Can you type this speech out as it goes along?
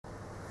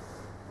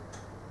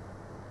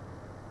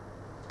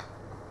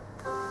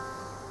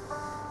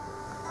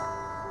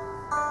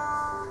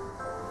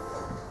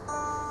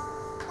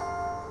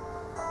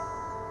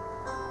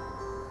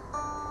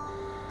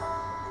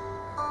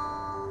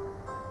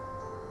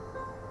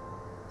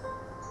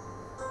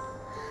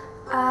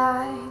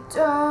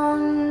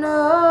don't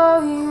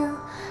know you,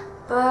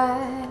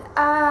 but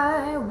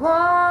I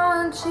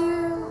want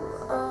you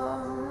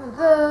all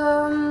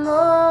the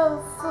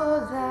more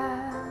for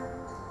that.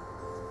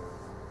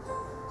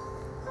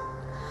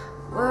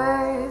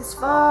 Words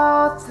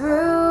fall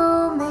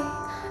through me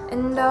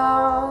and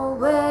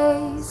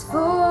always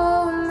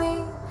fool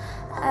me,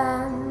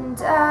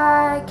 and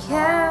I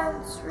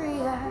can't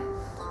react.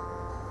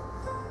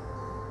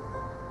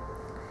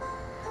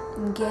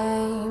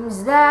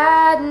 Games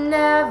that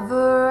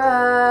never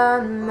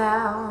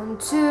amount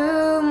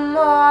to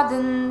more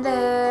than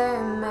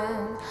they're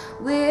meant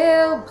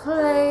will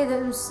play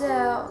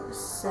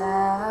themselves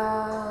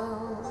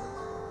out.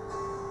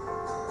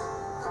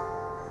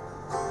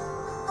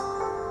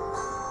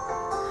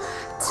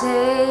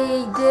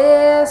 Take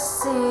this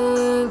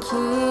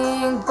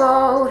sinking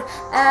boat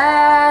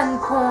and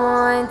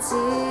point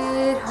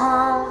it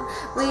home.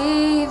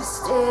 We've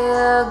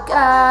still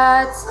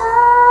got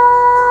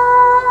time.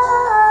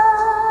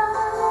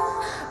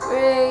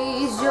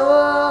 Raise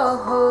your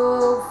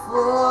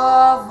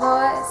hopeful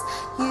voice.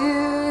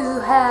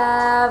 You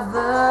have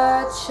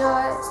a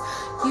choice.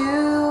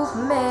 You've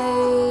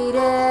made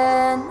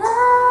it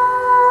now.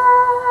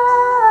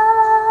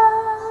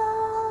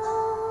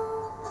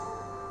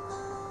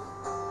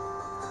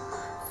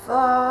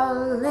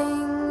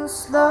 Falling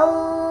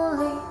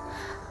slowly,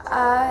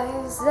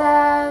 eyes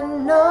that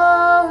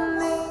know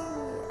me,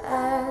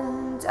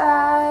 and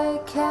I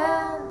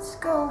can't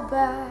go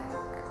back.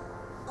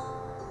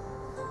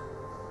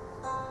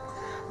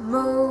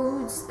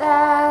 Moods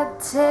that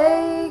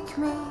take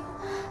me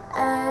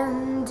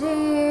and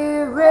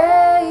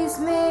erase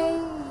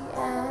me,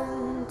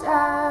 and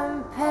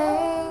I'm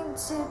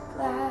painted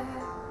black.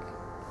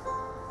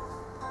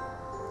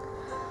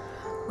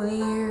 Well,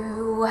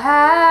 you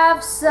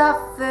have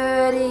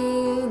suffered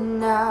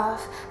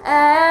enough,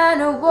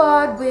 and a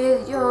word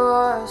with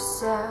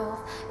yourself.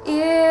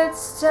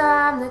 It's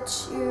time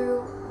that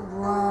you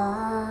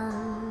won.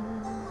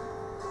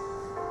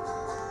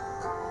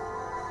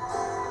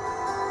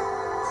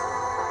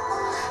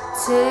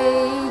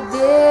 Take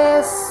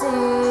this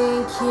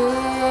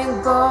sinking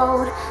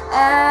boat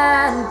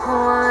and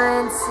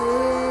point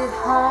it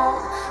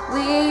home.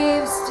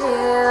 We've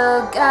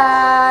still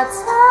got